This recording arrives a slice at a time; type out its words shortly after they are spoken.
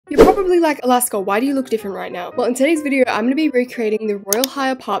probably like, Alaska, why do you look different right now? Well, in today's video, I'm going to be recreating the Royal High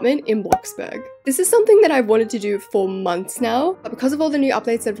apartment in Bloxburg. This is something that I've wanted to do for months now, but because of all the new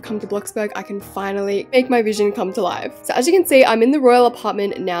updates that have come to Bloxburg, I can finally make my vision come to life. So as you can see, I'm in the Royal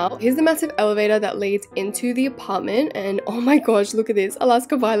apartment now. Here's the massive elevator that leads into the apartment, and oh my gosh, look at this,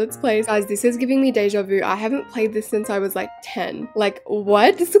 Alaska Violet's place. Guys, this is giving me deja vu. I haven't played this since I was like 10. Like,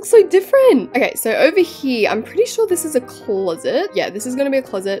 what? This looks so different. Okay, so over here, I'm pretty sure this is a closet. Yeah, this is gonna be a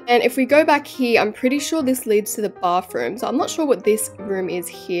closet. And if we go back here, I'm pretty sure this leads to the bathroom. So I'm not sure what this room is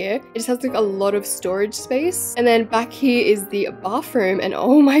here. It just has like a lot of storage space. And then back here is the bathroom, and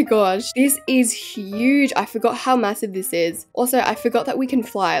oh my gosh, this is huge. I forgot how massive this is. Also, I forgot that we can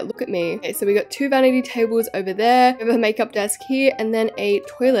fly. Look at me. Okay, so we got 2 vanity tables over there. We have a makeup desk here, and then a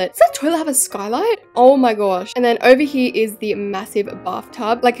toilet. Does that toilet have a skylight? Oh my gosh. And then over here is the massive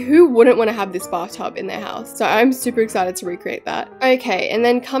bathtub. Like, who wouldn't want to have this bathtub in their house? So I'm super excited to recreate that. Okay, and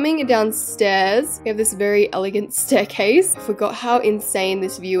then coming downstairs, we have this very elegant staircase. I forgot how insane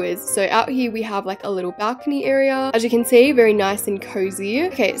this view is. So out here we have like a little balcony area. As you can see, very nice and cozy.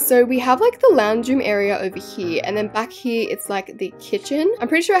 Okay, so we have like the lounge room area over here, and then back here it's like the kitchen. I'm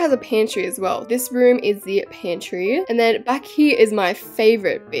pretty sure it has a pantry as well. This room is the pantry, and then back here is my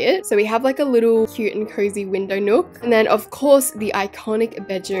favorite bit. So we have like a little cute and cozy window nook, and then of course the iconic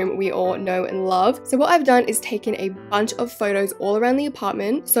bedroom we all know and love. So what I've done is taken a bunch of photos all around the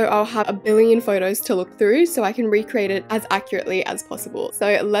apartment, so I'll have a billion photos to look through so I can recreate it as accurately as possible.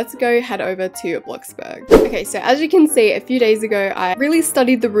 So let's go head over to Bloxburg. Okay, so as you can see, a few days ago I really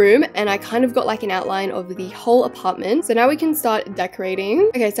studied the room and I kind of got like an outline of the whole apartment. So now we can start decorating.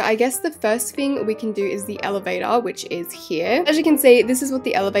 Okay, so I guess the first thing we can do is the elevator, which is here. As you can see, this is what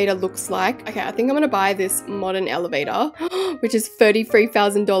the elevator looks like. Okay, I think I'm gonna buy this modern elevator, which is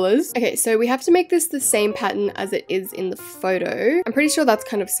 $33,000. Okay, so we have to make this the same pattern as it is in the photo. I'm pretty sure that's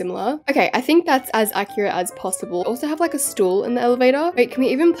kind of similar. Okay, I think that's as accurate as possible. Also have like a stool in the elevator. Wait, can we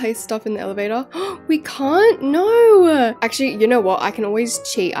even place stuff in the elevator? We can't? No! Actually, you know what? I can always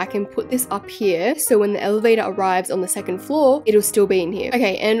cheat. I can put this up here, so when the elevator arrives on the second floor, it'll still be in here.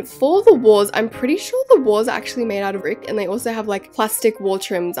 Okay, and for the walls, I'm pretty sure the walls are actually made out of brick, and they also have like plastic wall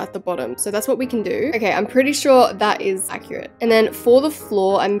trims at the bottom, so that's what we can do. Okay, I'm pretty sure that is accurate. And then for the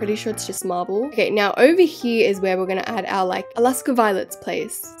floor, I'm pretty sure it's just marble. Okay, now over here is where we're gonna add our like Alaska Violet's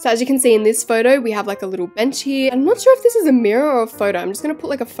place. So as you can see in this photo, we have like a little bench here. I'm not sure if this is a mirror or a photo. I'm just gonna put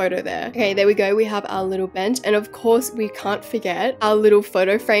like a photo there. Okay, there we go. We have our little bench, and of course we can't forget our little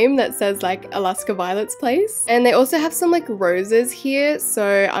photo frame that says like Alaska Violet's place. And they also have some like roses here,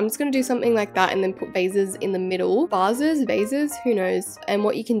 so I'm just gonna do something like that and then put vases in the middle. Vases, who knows. And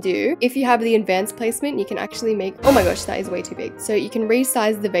what you can do, if you have the advanced placement, you can actually make, oh my gosh, that is way too big. So you can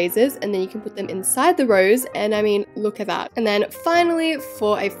resize the vases and then you can put them inside the rose, and I mean, look at that. And then finally,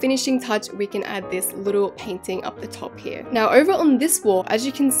 for a finishing touch, we can add this little painting up the top here. Now over on this wall, as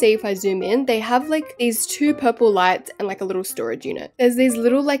you can see if I zoom in, they have like these 2 purple lights and like a little storage unit. There's these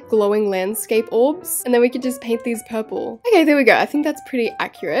little like glowing landscape orbs, and then we could just paint these purple. Okay, there we go. I think that's pretty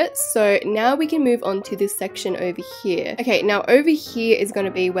accurate. So now we can move on to this section over here. Okay, now over here is going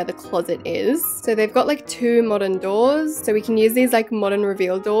to be where the closet is. So they've got like 2 modern doors, so we can use these like modern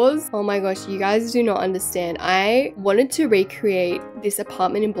reveal doors. Oh my gosh, you guys do not understand. I wanted to recreate this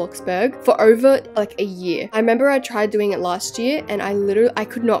apartment in Bloxburg for over like a year. I remember I tried doing it last year and I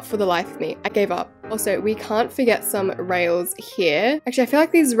could not for the life of me. I gave up. Also, we can't forget some rails here. Actually, I feel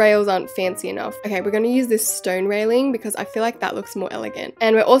like these rails aren't fancy enough. Okay, we're going to use this stone railing because I feel like that looks more elegant.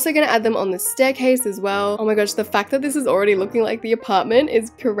 And we're also going to add them on the staircase as well. Oh my gosh, the fact that this is already looking like the apartment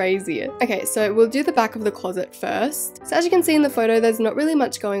is crazy. Okay, so we'll do the back of the closet first. So as you can see in the photo, there's not really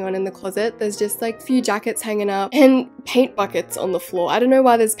much going on in the closet. There's just like a few jackets hanging up and paint buckets on the floor. I don't know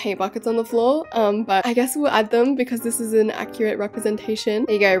why there's paint buckets on the floor, but I guess we'll add them because this is an accurate representation.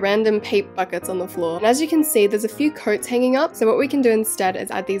 There you go, random paint buckets on the floor. And as you can see, there's a few coats hanging up. So what we can do instead is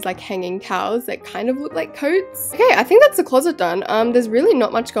add these like hanging towels that kind of look like coats. Okay, I think that's the closet done. There's really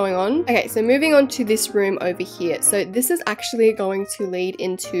not much going on. Okay, so moving on to this room over here. So this is actually going to lead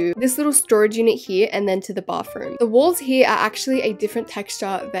into this little storage unit here and then to the bathroom. The walls here are actually a different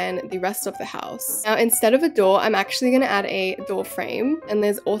texture than the rest of the house. Now, instead of a door, I'm actually going to add a door frame. And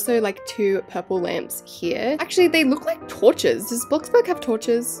there's also like 2 purple lamps here. Actually, they look like torches. Does Bloxburg have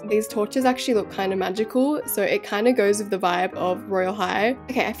torches? These torches actually look kind kind of magical, so it kind of goes with the vibe of Royal High.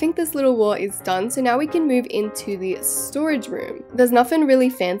 Okay, I think this little wall is done, so now we can move into the storage room. There's nothing really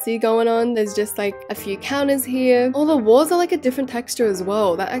fancy going on. There's just like a few counters here. All the walls are like a different texture as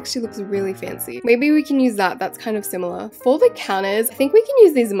well. That actually looks really fancy. Maybe we can use that. That's kind of similar. For the counters, I think we can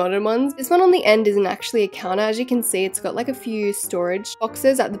use these modern ones. This one on the end isn't actually a counter. As you can see, it's got like a few storage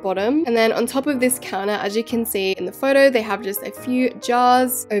boxes at the bottom. And then on top of this counter, as you can see in the photo, they have just a few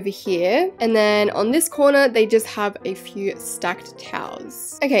jars over here. And then on this corner, they just have a few stacked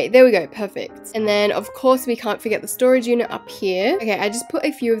towels. Okay, there we go. Perfect. And then of course, we can't forget the storage unit up here. Okay, I just put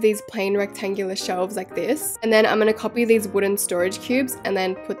a few of these plain rectangular shelves like this. And then I'm going to copy these wooden storage cubes and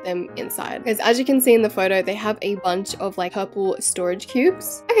then put them inside. Because as you can see in the photo, they have a bunch of like purple storage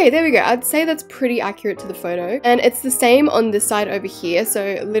cubes. Okay, there we go. I'd say that's pretty accurate to the photo. And it's the same on this side over here.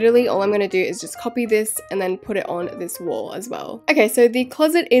 So literally all I'm going to do is just copy this and then put it on this wall as well. Okay, so the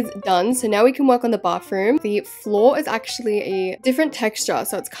closet is done. So now we can work on the bathroom. The floor is actually a different texture.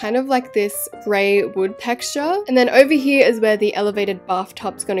 So it's kind of like this gray wood texture. And then over here is where the elevated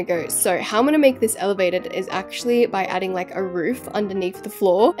bathtub's going to go. So how I'm going to make this elevated is actually by adding like a roof underneath the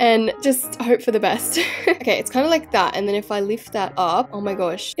floor and just hope for the best. Okay, it's kind of like that. And then if I lift that up, oh my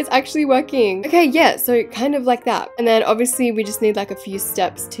gosh, it's actually working. Okay, yeah, so kind of like that. And then obviously we just need like a few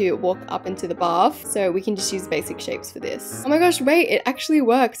steps to walk up into the bath. So we can just use basic shapes for this. Oh my gosh, wait, it actually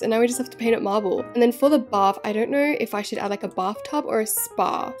works. And now we just have to paint it marble. And then for the bath, I don't know if I should add like a bathtub or a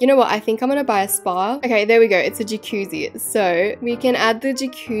spa. You know what? I think I'm gonna buy a spa. Okay, there we go. It's a jacuzzi. So we can add the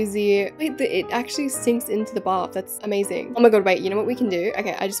jacuzzi. Wait, it actually sinks into the bath. That's amazing. Oh my god, wait, you know what we can do?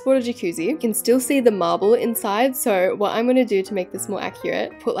 Okay, I just bought a jacuzzi. You can still see the marble inside. So what I'm gonna do to make this more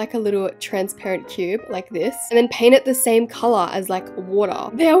accurate, put like a little transparent cube like this, and then paint it the same color as like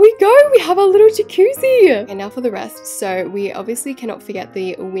water. There we go. We have a little jacuzzi. Okay, now for the rest. So we obviously cannot forget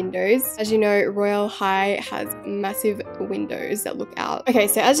the windows. As you know, Royal High has massive windows that look out. Okay,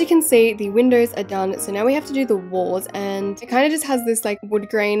 so as you can see, the windows are done. So now we have to do the walls, and it kind of just has this like wood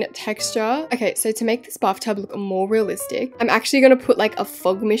grain texture. Okay, so to make this bathtub look more realistic, I'm actually going to put like a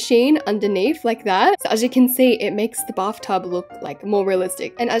fog machine underneath like that. So as you can see, it makes the bathtub look like more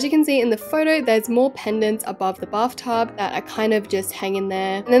realistic. And as you can see in the photo, there's more pendants above the bathtub that are kind of just hanging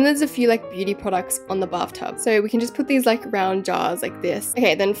there. And then there's a few like beauty products on the bathtub. So we can just put these like round jars like this.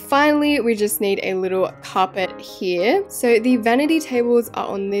 Okay, then finally, we just need a little carpet here. So the vanity tables are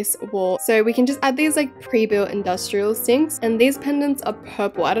on this wall. So we can just add these like pre-built industrial sinks, and these pendants are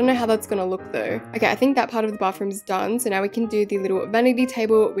purple. I don't know how that's gonna look though. Okay, I think that part of the bathroom is done. So now we can do the little vanity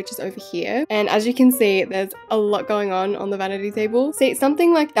table, which is over here. And as you can see, there's a lot going on the vanity table. See,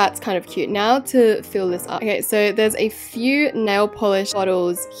 something like that's kind of cute. Now to fill this up. Okay, so there's a few nail polish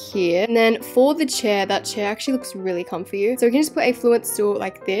bottles here. And then for the chair, that chair actually looks really comfy. So we can just put a fluent stool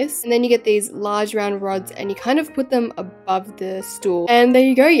like this. And then you get these large round rods and you kind of put them above the stool. And there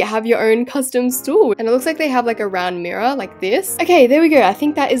you go, you have your own custom stool. And it looks like they have like a round mirror like this. Okay, there we go. I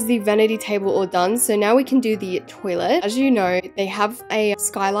think that is the vanity table all done. So now we can do the toilet. As you know, they have a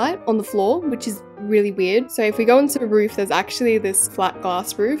skylight on the floor, which is really weird. So if we go into the roof, there's actually this flat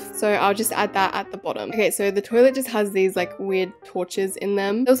glass roof. So I'll just add that at the bottom. Okay, so the toilet just has these like weird torches in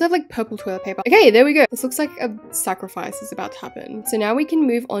them. They also have like purple toilet paper. Okay, there we go. This looks like a sacrifice is about to happen. So now we can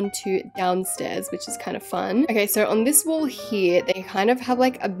move on to downstairs, which is kind of fun. Okay, so on this wall here, they kind of have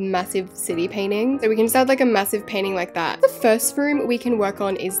like a massive city painting. So we can just add like a massive painting like that. The first room we can work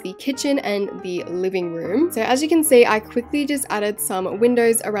on is the kitchen and the living room. So as you can see, I quickly just added some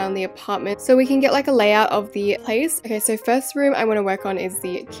windows around the apartment so we can get like a layout of the place. Okay, so first room I want to work on is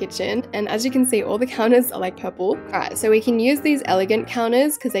the kitchen, and as you can see, all the counters are like purple. Alright, so we can use these elegant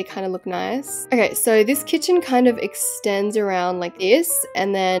counters because they kind of look nice. Okay, so this kitchen kind of extends around like this,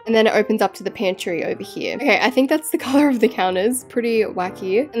 and then it opens up to the pantry over here. Okay, I think that's the color of the counters. Pretty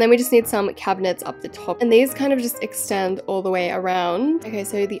wacky. And then we just need some cabinets up the top, and these kind of just extend all the way around. Okay,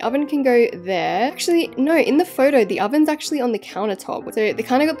 so the oven can go there. Actually, no, in the photo, the oven's actually on the countertop. So they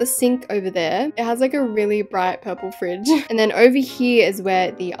kind of got the sink over there. It has like a really bright purple fridge. And then over here is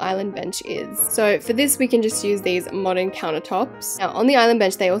where the island bench is. So for this, we can just use these modern countertops. Now on the island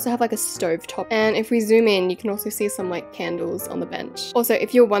bench, they also have like a stove top. And if we zoom in, you can also see some like candles on the bench. Also,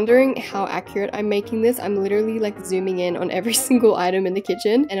 if you're wondering how accurate I'm making this, I'm literally like zooming in on every single item in the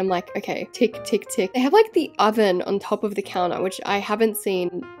kitchen. And I'm like, okay, tick, tick, tick. They have like the oven on top of the counter, which I haven't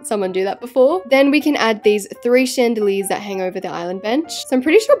seen someone do that before. Then we can add these 3 chandeliers that hang over the island bench. So I'm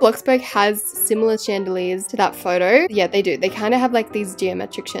pretty sure Bloxburg has similar chandeliers to that photo. Yeah, they do. They kind of have like these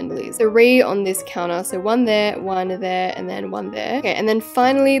geometric chandeliers. 3 on this counter. So 1 there, 1 there, and then 1 there. Okay, and then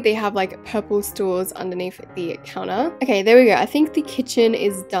finally they have like purple stools underneath the counter. Okay, there we go. I think the kitchen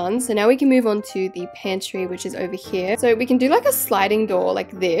is done. So now we can move on to the pantry, which is over here. So we can do like a sliding door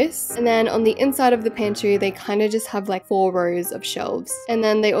like this. And then on the inside of the pantry, they kind of just have like 4 rows of shelves. And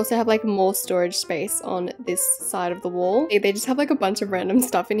then they also have like more storage space on this side of the wall. They just have like a bunch of random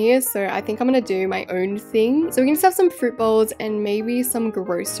stuff in here. So I think I'm gonna do my own thing. So we can just have some fruit bowls and maybe some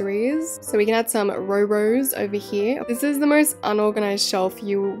groceries. So we can add some Robos over here. This is the most unorganized shelf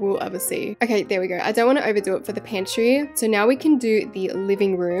you will ever see. Okay, there we go. I don't want to overdo it for the pantry. So now we can do the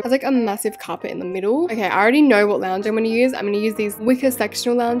living room. It has like a massive carpet in the middle. Okay, I already know what lounge I'm going to use. I'm going to use these wicker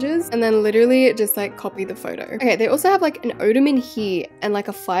sectional lounges and then literally just like copy the photo. Okay, they also have like an ottoman here and like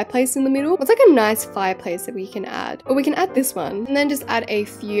a fireplace in the middle. It's like a nice fireplace that we can add. Or we can add this one and then just add a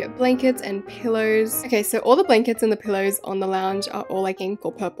few blankets and pillows. Okay, so all the blankets and the pillows on the lounge are all like ink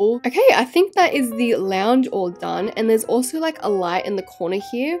or purple. Okay, I think that is the lounge all done. And there's also like a light in the corner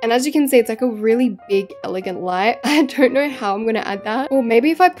here. And as you can see, it's like a really big, elegant light. I don't know how I'm going to add that. Or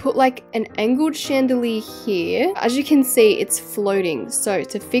maybe if I put like an angled chandelier here, as you can see, it's floating. So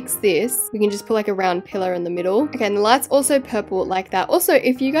to fix this, we can just put like a round pillar in the middle. Okay, and the light's also purple like that. Also,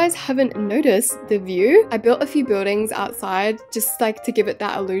 if you guys haven't noticed the view, I built a few buildings outside just like to give it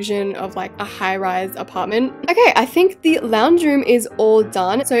that illusion of like a high-rise apartment. Okay, I think the lounge room is all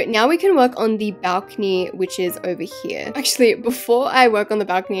done. So now we can work on the balcony, which is over here. Actually, before I work on the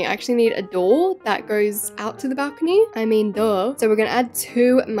balcony, I actually need a door that goes out to the balcony. I mean, duh. So we're gonna add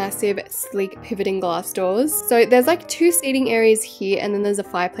 2 massive, sleek pivoting glass doors. So there's like 2 seating areas here, and then there's a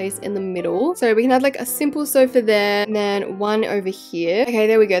fireplace in the middle. So we can add like a simple sofa there, and then 1 over here. Okay,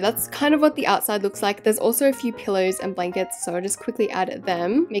 there we go. That's kind of what the outside looks like. There's also a few pillows and blankets, so I'll just quickly add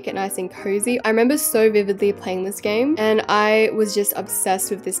them, make it nice and cozy. I remember so vividly playing this game, and I was just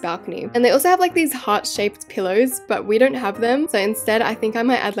obsessed with this balcony. And they also have like these heart-shaped pillows, but we don't have them. So instead, I think I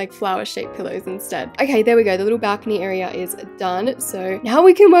might add like flower-shaped pillows instead. Okay, there we go. The little balcony area is done. So now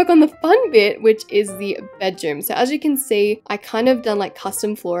we can work on the fun bit, which is the bedroom. So as you can see, I kind of done like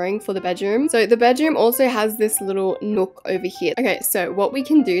custom flooring for the bedroom. So the bedroom also has this little nook over here. Okay, so what we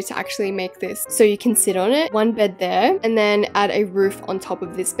can do to actually make this so you can sit on it, 1 bed there, and then add a roof on top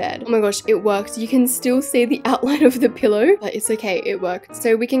of this bed. Oh my gosh, it worked. You can still see the outline of the pillow, but it's okay, it worked.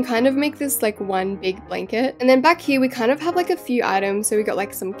 So we can kind of make this like 1 big blanket. And then back here, we kind of have like a few items. So we got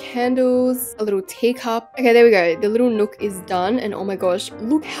like some candles, a little teacup. Okay, there we go. The little nook is done. And oh my gosh,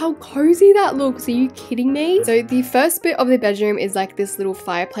 look how cozy that looks. Are you kidding me? So the first bit of the bedroom is like this little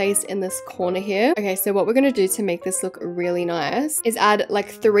fireplace in this corner here. Okay, so what we're going to do to make this look really nice is add like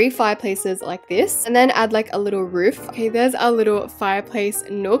 3 fireplaces like this, and then add like a little roof. Okay, there's our little fireplace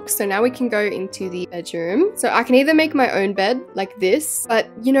nook. So now we can go into the bedroom. So I can either make my own bed like this, but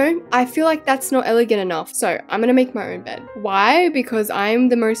you know, I feel like that's not elegant enough. So I'm gonna make my own bed. Why? Because I'm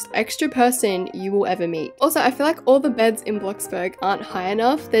the most extra person you will ever meet. Also, I feel like all the beds in Bloxburg aren't high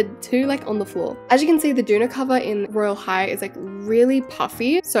enough. They're too like on the floor. As you can see, the doona cover in Royal High is like really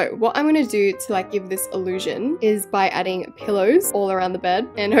puffy. So what I'm gonna do to like give this illusion is by adding pillows all around the bed,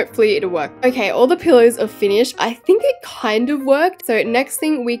 and hopefully it'll work. Okay, all the pillows are finished. I think it kind of worked. So next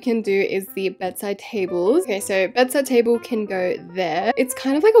thing we can do is the bedside tables. Okay, so bedside table can go there. It's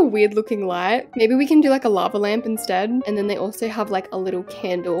kind of like a weird looking light. Maybe we can do like a lava lamp instead. And then they also have like a little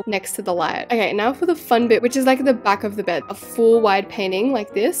candle next to the light. Okay, now for the fun bit, which is like the back of the bed, a full wide painting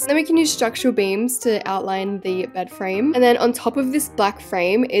like this. Then we can use structural beams to outline the bed frame. And then on top of this black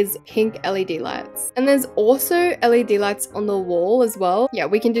frame is pink LED lights. And there's also LED lights on the wall as well. Yeah,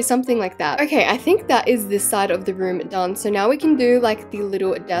 we can do something like that. Okay, I think that is this side of the room done. So now we can do like the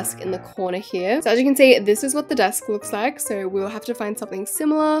little desk in the corner here. So as you can see, this is what the desk looks like. So we'll have to find something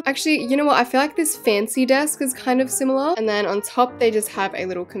similar. Actually, you know what? I feel like this fancy desk is kind of similar. And then on top, they just have a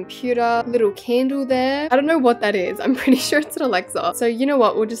little computer, little candle there. I don't know what that is. I'm pretty sure it's an Alexa. So you know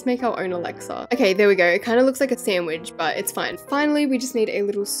what? We'll just make our own Alexa. Okay, there we go. It kind of looks like a sandwich, but it's fine. Finally, we just need a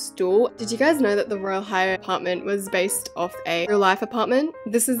little stool. Did you guys know that the Royal High apartment was based off a real life apartment?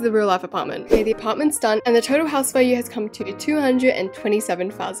 This is the real life apartment. Okay, the apartment's done and the total house value has come to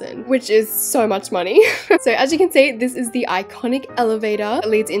 227,000, which is so much money. So as you can see, this is the iconic elevator that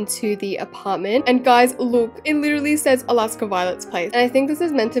leads into the apartment. And guys, look, it literally says Alaska Violet's place. And I think this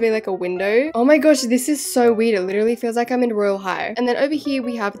is meant to be like a window. Oh my gosh, this is so weird. It literally feels like I'm in Royal High. And then over here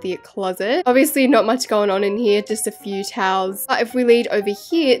we have the closet. Obviously not much going on in here, just a few towels. But if we lead over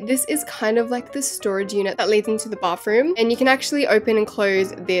here, this is kind of like the storage unit that leads into the bathroom. And you can actually open and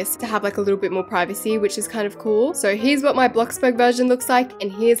close this to have like a little bit more privacy, which is kind of cool. So here's what my Bloxburg version looks like,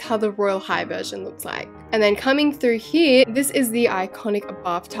 and here's how the Royal High version looks like. And then coming through here, this is the iconic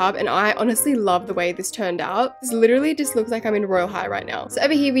bathtub, and I honestly love the way this turned out. This literally just looks like I'm in Royal High right now. So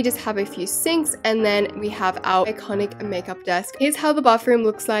over here we just have a few sinks, and then we have our iconic makeup desk. Here's how the bathroom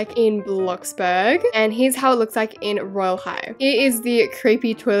looks like in BLOXBURG, and here's how it looks like in Royal High. Here is the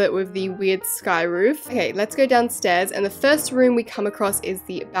creepy toilet with the weird sky roof. Okay, let's go downstairs, and the first room we come across is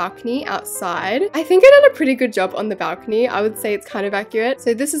the balcony outside. I think I did a pretty good job on the balcony. I would say it's kind of accurate.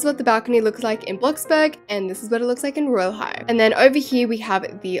 So this is what the balcony looks like in BLOXBURG, and this is what it looks like in Royal High. And then over here we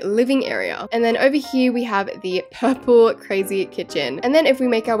have the living area, and then over here we have the purple crazy kitchen. And then if we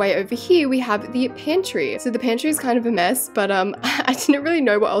make our way over here, we have the pantry. So the pantry is kind of a mess, but I didn't really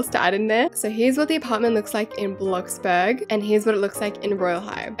know what else to add in there. So here's what the apartment looks like in BLOXBURG, and here's what it looks like in Royal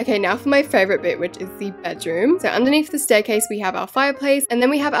High. Okay, now for my favorite bit, which is the bedroom. So underneath the staircase we have our fireplace, and then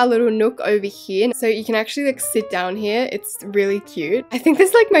we have our little nook over here. So you can actually like sit down here. It's really cute. I think this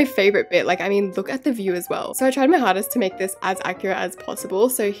is like my favorite bit. Like, I mean, look at the view as well. So I tried my hardest to make this as accurate as possible.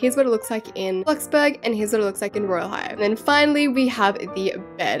 So here's what it looks like in BLOXBURG, and here's what it looks like in Royal High. And then finally we have the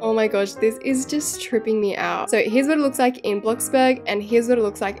bed. Oh my gosh, this is just tripping me out. So here's what it looks like in BLOXBURG, and here's what it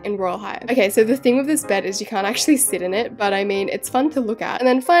looks like in Royal High. Okay, so the thing with this bed is you can't actually sit in it, but I mean, it's fun to look at. And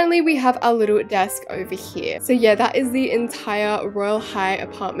then finally we have our little desk over here. So yeah, that is the entire Royal High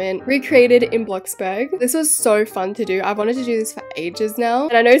apartment recreated in BLOXBURG. This was so fun to do. I've wanted to do this for ages now,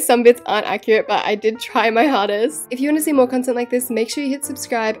 and I know some bits aren't accurate, but I did try my hardest. If you want to see more content like this, make sure you hit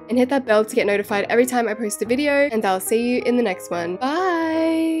subscribe and hit that bell to get notified every time I post a video, and I'll see you in the next one.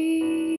 Bye!